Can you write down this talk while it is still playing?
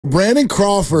Brandon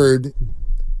Crawford,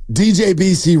 DJ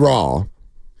BC Raw,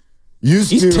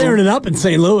 He's tearing it up in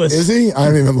St. Louis. Is he? I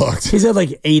haven't even looked. He's had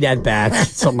like 8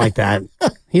 at-bats, something like that.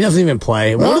 He doesn't even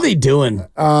play. What are they doing?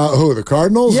 Who, the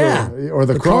Cardinals? Yeah. Or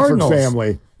the Crawford Cardinals.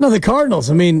 family? No, the Cardinals.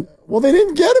 I mean... Well, they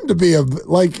didn't get him to be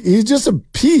he's just a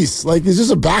piece. He's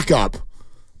just a backup.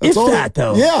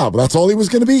 Though. Yeah, but that's all he was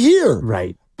going to be here.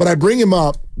 Right. But I bring him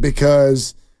up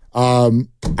because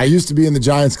I used to be in the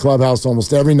Giants clubhouse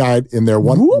almost every night in their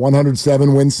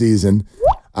 107-win season.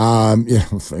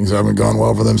 Things haven't gone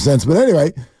well for them since. But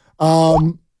anyway,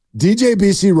 DJ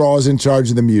BC Raw is in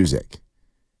charge of the music.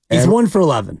 He's 1 for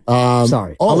 11.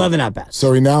 11 at-bats.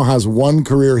 So he now has 1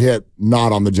 career hit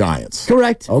not on the Giants.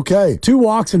 Correct. Okay. 2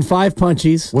 walks and 5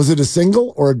 punchies. Was it a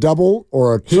single or a double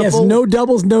or a triple? He has no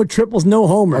doubles, no triples, no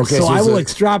homers. Okay, so I will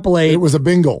extrapolate. It was a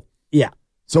bingle. Yeah.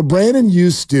 So Brandon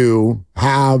used to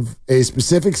have a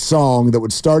specific song that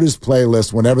would start his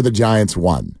playlist whenever the Giants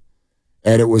won.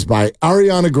 And it was by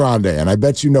Ariana Grande. And I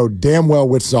bet you know damn well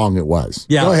which song it was.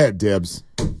 Yeah. Go ahead, Dibs.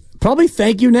 Probably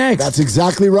Thank You Next. That's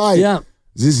exactly right. Yeah.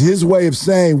 This is his way of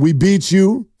saying, we beat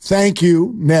you, thank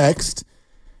you, next.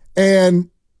 And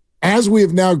as we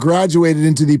have now graduated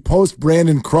into the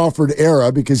post-Brandon Crawford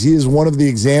era, because he is one of the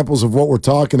examples of what we're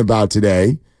talking about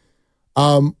today,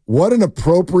 what an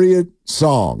appropriate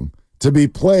song to be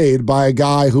played by a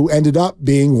guy who ended up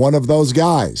being one of those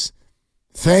guys.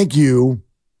 Thank you,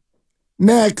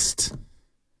 next.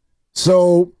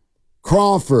 So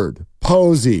Crawford,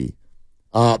 Posey,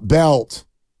 Belt,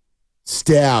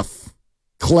 Steph,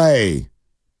 Clay,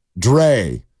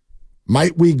 Dre.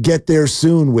 Might we get there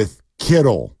soon with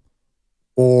Kittle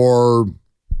or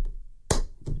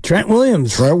Trent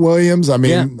Williams? I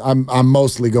mean, yeah. I'm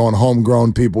mostly going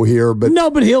homegrown people here, but no,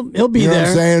 but he'll be you know there. What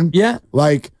I'm saying? Yeah,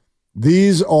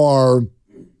 these are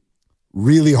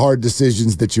really hard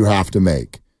decisions that you have to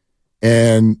make,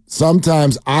 and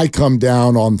sometimes I come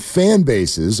down on fan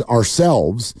bases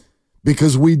ourselves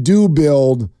because we do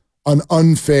build an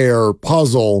unfair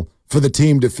puzzle for the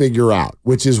team to figure out,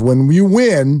 which is when you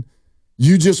win,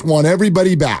 you just want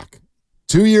everybody back.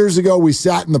 2 years ago, we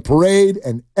sat in the parade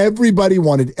and everybody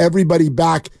wanted everybody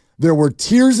back. There were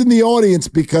tears in the audience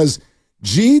because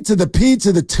G to the P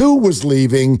to the 2 was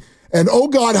leaving, and oh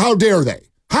God, how dare they?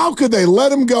 How could they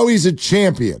let him go? He's a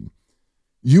champion.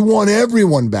 You want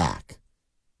everyone back.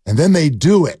 And then they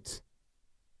do it,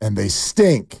 and they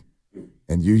stink,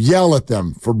 and you yell at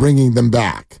them for bringing them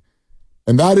back.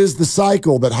 And that is the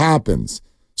cycle that happens.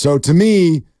 So to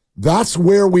me, that's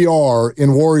where we are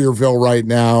in Warriorville right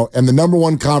now, and the number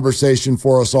one conversation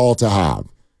for us all to have.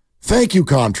 Thank you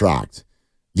contract.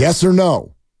 Yes or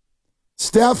no?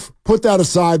 Steph, put that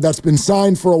aside. That's been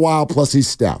signed for a while, plus he's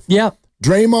Steph. Yeah.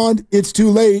 Draymond, it's too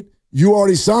late. You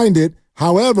already signed it.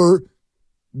 However,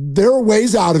 there are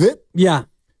ways out of it. Yeah.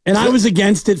 And I was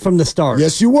against it from the start.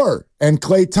 Yes, you were. And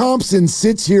Klay Thompson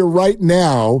sits here right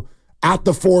now at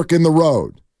the fork in the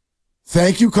road.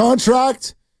 Thank you,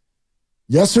 contract?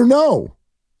 Yes or no?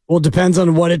 Well, it depends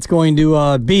on what it's going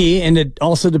to be, and it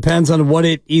also depends on what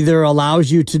it either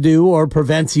allows you to do or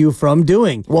prevents you from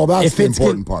doing. Well, that's the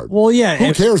important part. Well, yeah.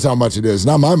 Who cares how much it is?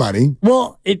 Not my money.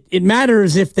 Well, it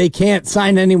matters if they can't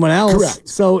sign anyone else. Correct.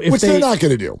 So if Which they're not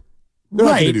going to do. They're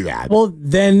not going to do that. Well,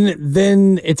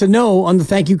 then it's a no on the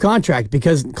thank you contract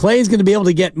because Clay is going to be able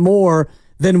to get more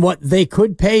than what they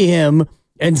could pay him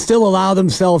and still allow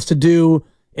themselves to do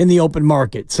in the open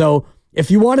market. So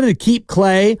if you wanted to keep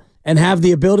Clay and have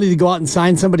the ability to go out and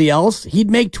sign somebody else,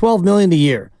 he'd make $12 million a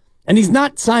year. And he's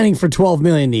not signing for $12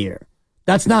 million a year.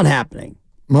 That's not happening.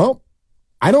 Well,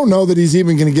 I don't know that he's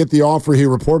even going to get the offer he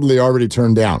reportedly already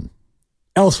turned down.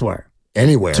 Elsewhere.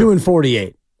 Anywhere. 2 and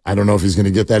 48. I don't know if he's going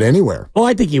to get that anywhere. Oh,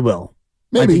 I think he will.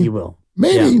 Maybe. I think he will.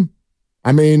 Maybe. Yeah.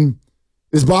 I mean,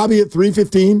 is Bobby at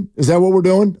 315? Is that what we're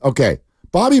doing? Okay.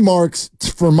 Bobby Marks,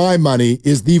 for my money,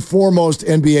 is the foremost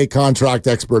NBA contract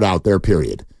expert out there,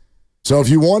 period. So if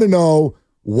you want to know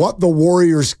what the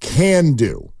Warriors can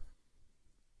do,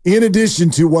 in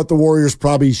addition to what the Warriors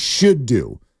probably should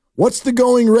do, what's the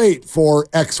going rate for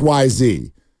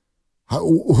XYZ?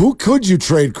 Who could you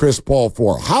trade Chris Paul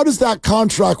for? How does that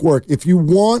contract work? If you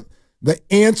want the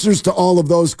answers to all of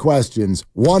those questions,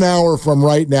 1 hour from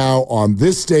right now on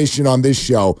this station, on this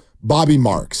show, Bobby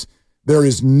Marks. There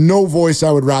is no voice I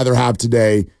would rather have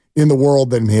today in the world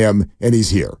than him, and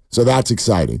he's here. So that's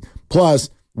exciting.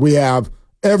 Plus, we have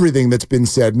everything that's been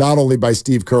said, not only by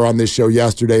Steve Kerr on this show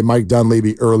yesterday, Mike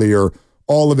Dunleavy earlier.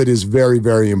 All of it is very,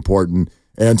 very important.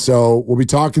 And so we'll be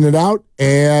talking it out,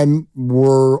 and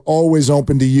we're always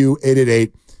open to you,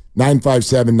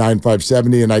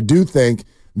 888-957-9570. And I do think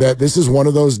that this is one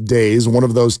of those days, one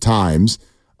of those times.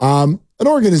 an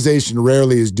organization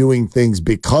rarely is doing things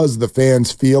because the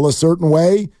fans feel a certain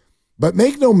way. But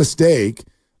make no mistake,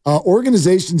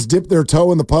 organizations dip their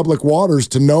toe in the public waters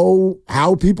to know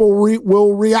how people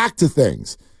will react to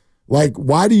things. Like,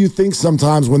 why do you think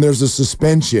sometimes when there's a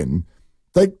suspension,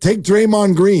 like take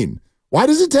Draymond Green, why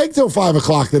does it take till 5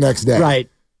 o'clock the next day? Right.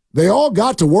 They all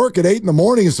got to work at 8 in the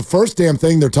morning. It's the first damn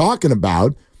thing they're talking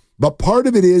about. But part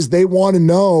of it is they want to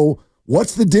know,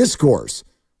 what's the discourse?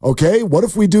 Okay, what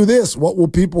if we do this? What will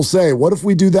people say? What if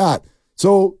we do that?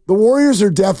 So the Warriors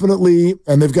are definitely,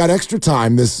 and they've got extra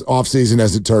time this offseason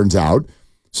as it turns out.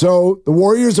 So the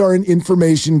Warriors are in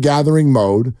information gathering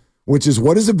mode, which is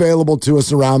what is available to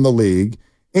us around the league.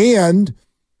 And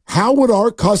how would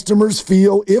our customers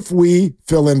feel if we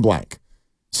fill in blank?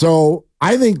 So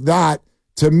I think that,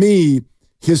 to me,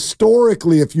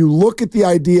 historically, if you look at the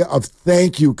idea of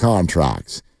thank you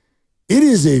contracts, it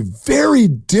is a very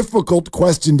difficult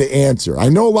question to answer. I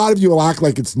know a lot of you will act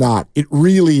like it's not. It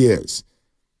really is.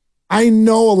 I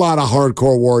know a lot of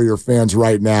hardcore Warrior fans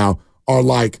right now are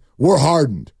like, we're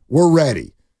hardened. We're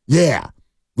ready. Yeah,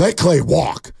 let Clay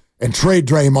walk and trade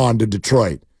Draymond to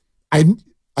Detroit. I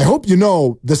hope you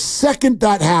know, the second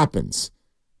that happens,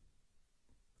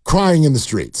 crying in the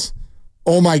streets.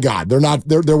 Oh my God,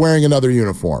 they're wearing another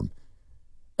uniform.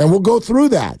 And we'll go through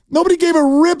that. Nobody gave a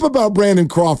rip about Brandon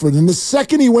Crawford. And the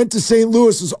second he went to St.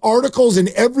 Louis, there's articles in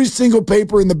every single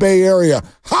paper in the Bay Area.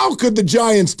 How could the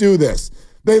Giants do this?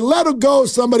 They let him go,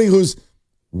 somebody who's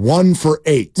 1 for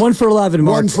 8. 1 for 11,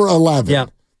 Mark. 1 for 11.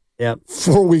 Yep.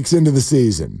 4 weeks into the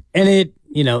season. And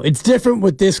it's different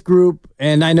with this group.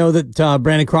 And I know that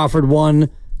Brandon Crawford won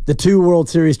the 2 World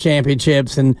Series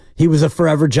championships, and he was a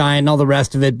forever Giant and all the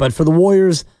rest of it. But for the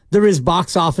Warriors, there is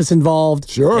box office involved.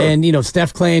 Sure. And,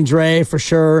 Steph, Clay, and Dre, for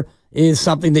sure, is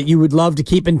something that you would love to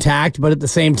keep intact. But at the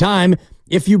same time,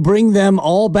 if you bring them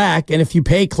all back, and if you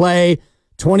pay Clay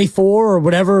 24 or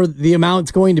whatever the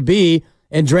amount's going to be,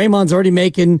 and Draymond's already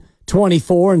making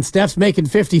 24 and Steph's making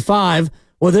 55,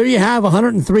 well, there you have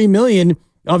 $103 million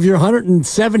of your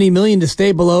 $170 million to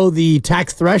stay below the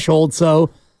tax threshold. So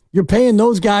you're paying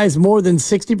those guys more than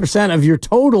 60% of your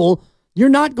total. You're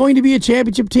not going to be a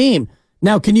championship team.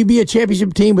 Now, can you be a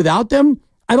championship team without them?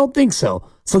 I don't think so.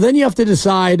 So then you have to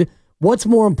decide what's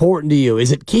more important to you.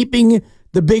 Is it keeping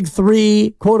the big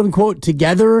three, quote unquote,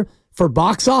 together for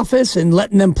box office and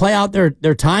letting them play out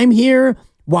their time here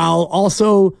while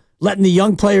also letting the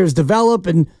young players develop?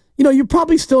 And, you're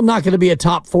probably still not going to be a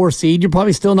top 4 seed. You're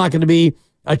probably still not going to be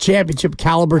a championship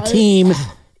caliber team,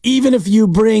 even if you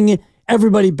bring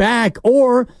everybody back,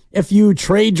 or if you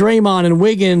trade Draymond and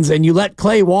Wiggins and you let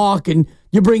Clay walk and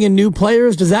you bring in new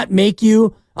players. Does that make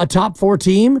you a top 4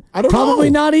 team? I don't Probably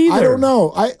know. not either. I don't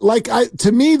know.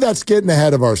 To me, that's getting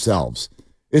ahead of ourselves.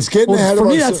 It's getting ahead of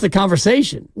ourselves. For me, that's the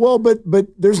conversation. Well, but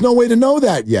there's no way to know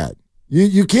that yet.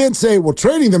 You can't say, well,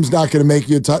 trading them's not going to make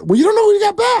you a top. Well, you don't know who you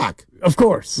got back. Of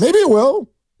course. Maybe it will.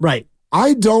 Right.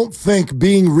 I don't think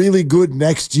being really good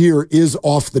next year is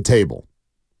off the table.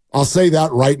 I'll say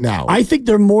that right now. I think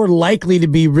they're more likely to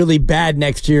be really bad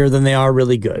next year than they are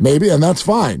really good. Maybe, and that's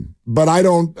fine. But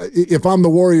if I'm the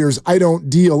Warriors, I don't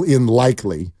deal in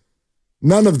likely.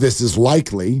 None of this is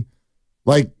likely.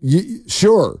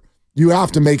 Sure, you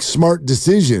have to make smart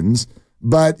decisions,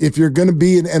 but if you're going to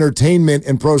be in entertainment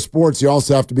and pro sports, you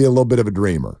also have to be a little bit of a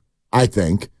dreamer, I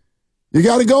think. You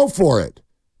got to go for it.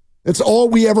 It's all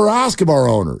we ever ask of our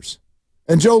owners.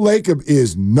 And Joe Lacob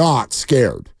is not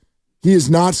scared. He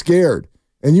is not scared.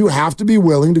 And you have to be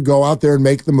willing to go out there and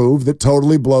make the move that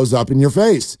totally blows up in your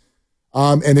face.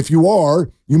 And if you are,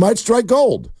 you might strike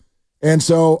gold. And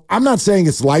so I'm not saying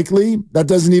it's likely. That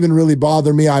doesn't even really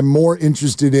bother me. I'm more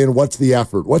interested in what's the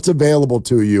effort, what's available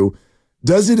to you.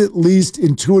 Does it at least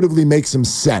intuitively make some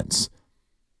sense?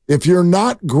 If you're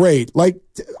not great,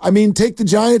 take the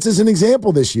Giants as an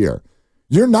example this year.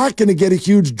 You're not going to get a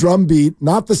huge drumbeat,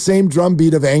 not the same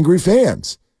drumbeat of angry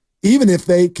fans, even if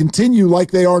they continue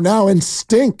like they are now and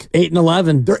stink.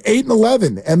 8-11. They're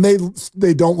 8-11, and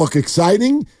they don't look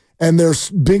exciting. And their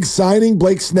big signing,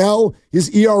 Blake Snell, his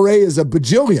ERA is a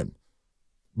bajillion.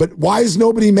 But why is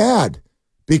nobody mad?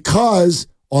 Because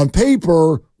on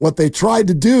paper, what they tried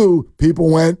to do, people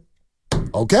went,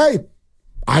 okay,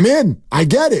 I'm in. I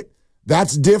get it.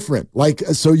 That's different.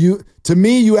 To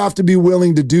me, you have to be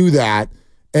willing to do that.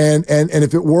 And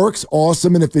if it works,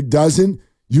 awesome. And if it doesn't,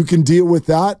 you can deal with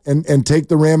that and take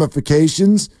the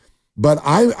ramifications. But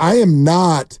I am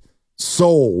not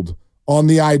sold on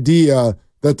the idea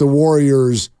that the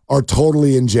Warriors are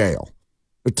totally in jail.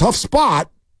 A tough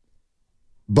spot,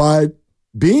 but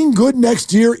being good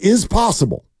next year is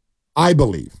possible, I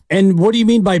believe. And what do you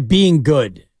mean by being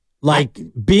good? like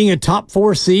being a top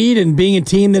 4 seed and being a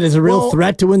team that is a real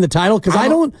threat to win the title? Because I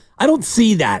don't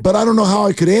see that. But I don't know how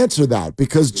I could answer that,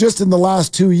 because just in the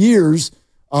last 2 years,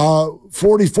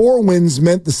 44 wins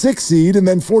meant the 6th seed, and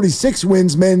then 46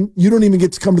 wins meant you don't even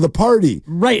get to come to the party.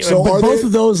 Right. So but both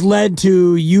of those led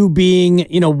to you being,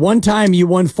 one time you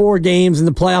won 4 games in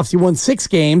the playoffs, you won 6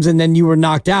 games, and then you were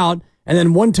knocked out. And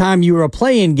then one time you were a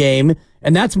play-in game,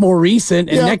 and that's more recent.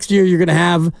 And next year you're going to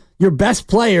have your best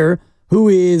player, who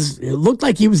it looked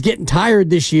like he was getting tired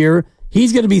this year.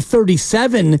 He's going to be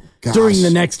 37 during the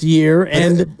next year.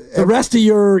 And the rest of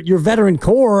your veteran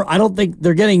core, I don't think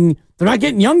they're not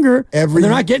getting younger. They're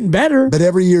not getting better. But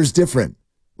every year's different.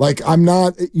 Like, I'm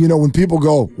not, when people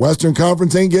go, Western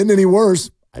Conference ain't getting any worse.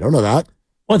 I don't know that.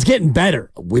 Well, it's getting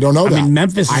better. We don't know that. I mean,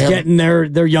 Memphis is getting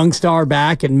their young star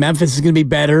back, and Memphis is going to be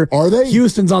better. Are they?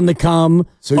 Houston's on the come.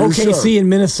 So OKC and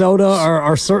Minnesota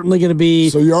are certainly going to be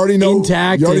so you already know,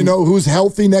 intact. You already know who's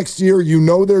healthy next year. You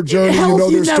know their journey. You know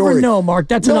their story. You never know, Mark.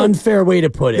 That's an unfair way to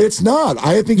put it. It's not.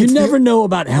 I think you never know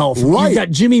about health. Right. You've got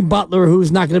Jimmy Butler,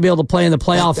 who's not going to be able to play in the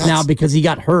playoffs now because he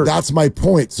got hurt. That's my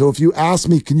point. So if you ask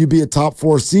me, can you be a top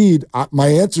 4 seed? My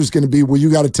answer is going to be, well,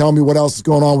 you got to tell me what else is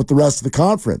going on with the rest of the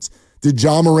conference. Did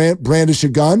John Morant brandish a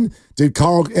gun? Did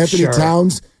Karl Anthony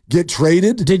Towns get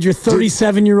traded? Did your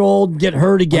 37-year-old get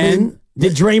hurt again?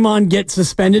 Did Draymond get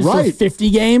suspended for 50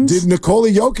 games? Did Nikola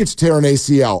Jokic tear an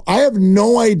ACL? I have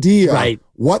no idea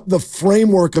what the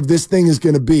framework of this thing is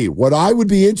going to be. What I would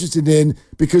be interested in,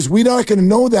 because we're not going to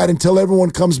know that until everyone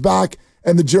comes back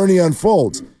and the journey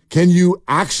unfolds. Can you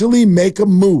actually make a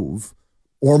move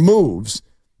or moves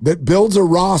that builds a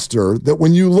roster that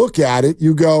when you look at it,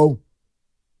 you go,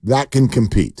 that can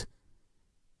compete?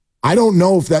 I don't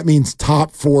know if that means top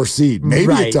 4 seed.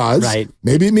 Maybe it does. Right.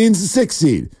 Maybe it means the 6th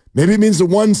seed. Maybe it means the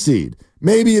 1 seed.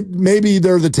 Maybe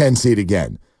they're the 10 seed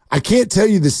again. I can't tell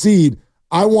you the seed.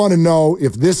 I want to know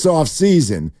if this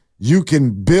offseason you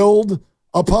can build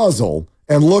a puzzle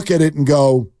and look at it and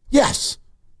go, yes,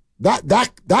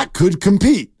 that could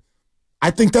compete.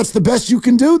 I think that's the best you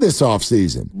can do this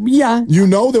offseason. Yeah. You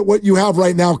know that what you have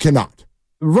right now cannot.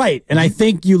 Right. And I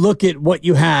think you look at what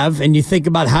you have and you think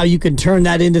about how you can turn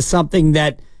that into something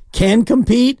that can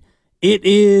compete. It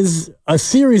is a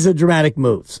series of dramatic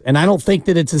moves. And I don't think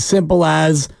that it's as simple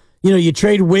as, you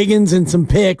trade Wiggins and some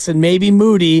picks and maybe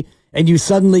Moody, and you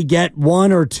suddenly get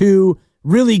 1 or 2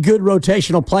 really good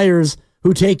rotational players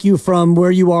who take you from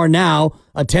where you are now,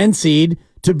 a 10 seed,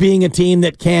 to being a team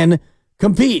that can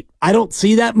compete. I don't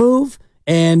see that move.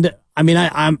 And I mean,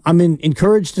 I'm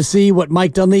encouraged to see what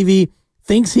Mike Dunleavy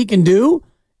thinks he can do,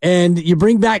 and you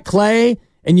bring back Clay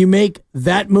and you make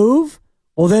that move,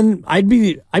 well, then I'd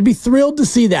be thrilled to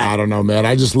see that. I don't know, man.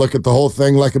 I just look at the whole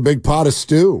thing like a big pot of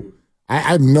stew. I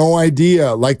have no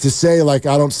idea. Like, to say, like,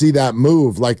 I don't see that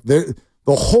move. Like, the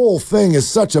whole thing is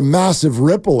such a massive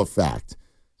ripple effect.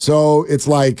 So it's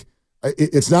like,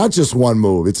 it's not just one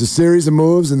move. It's a series of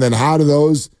moves, and then how do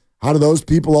those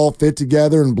people all fit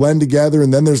together and blend together?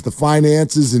 And then there's the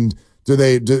finances, and do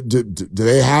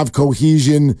they have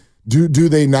cohesion? Do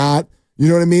they not? You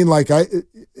know what I mean? Like,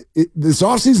 this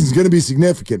offseason is going to be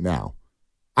significant now.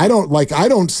 I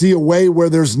don't see a way where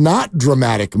there's not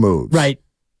dramatic moves. Right.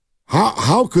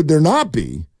 How could there not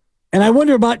be? And I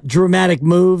wonder about dramatic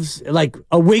moves, like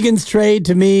a Wiggins trade.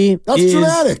 To me, that's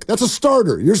dramatic. That's a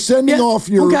starter. You're sending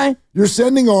You're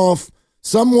sending off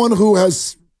someone who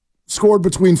has scored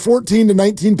between 14 to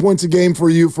 19 points a game for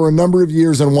you for a number of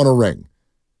years and won a ring.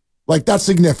 Like, that's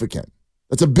significant.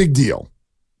 That's a big deal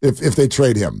if they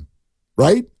trade him,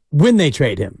 right? When they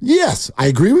trade him. Yes, I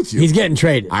agree with you. He's getting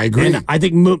traded. I agree. And I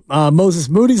think Moses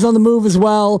Moody's on the move as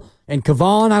well. And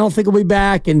Kavon, I don't think will be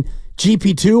back. And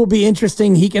GP2 will be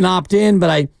interesting. He can opt in, but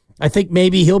I think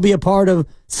maybe he'll be a part of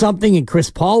something, and Chris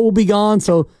Paul will be gone.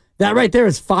 So that right there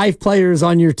is 5 players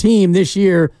on your team this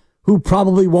year who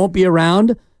probably won't be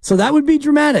around. So that would be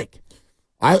dramatic.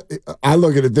 I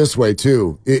look at it this way,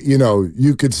 too.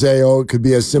 You could say, it could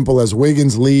be as simple as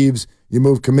Wiggins leaves, you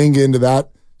move Kuminga into that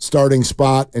starting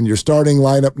spot, and your starting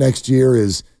lineup next year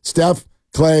is Steph,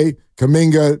 Clay,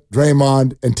 Kuminga,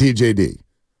 Draymond, and TJD.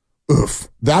 Oof.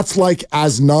 That's like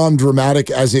as non-dramatic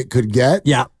as it could get.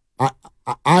 Yeah.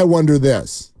 I wonder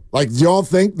this. Like, do y'all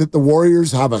think that the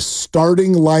Warriors have a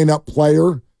starting lineup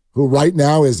player who right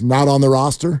now is not on the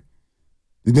roster?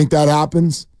 Do you think that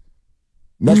happens?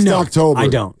 Next October, I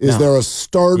don't. Is there a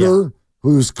starter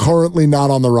who's currently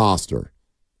not on the roster?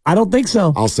 I don't think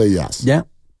so. I'll say yes. Yeah.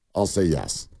 I'll say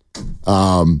yes.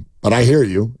 But I hear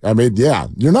you. I mean, yeah,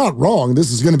 you're not wrong.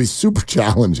 This is going to be super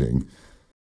challenging.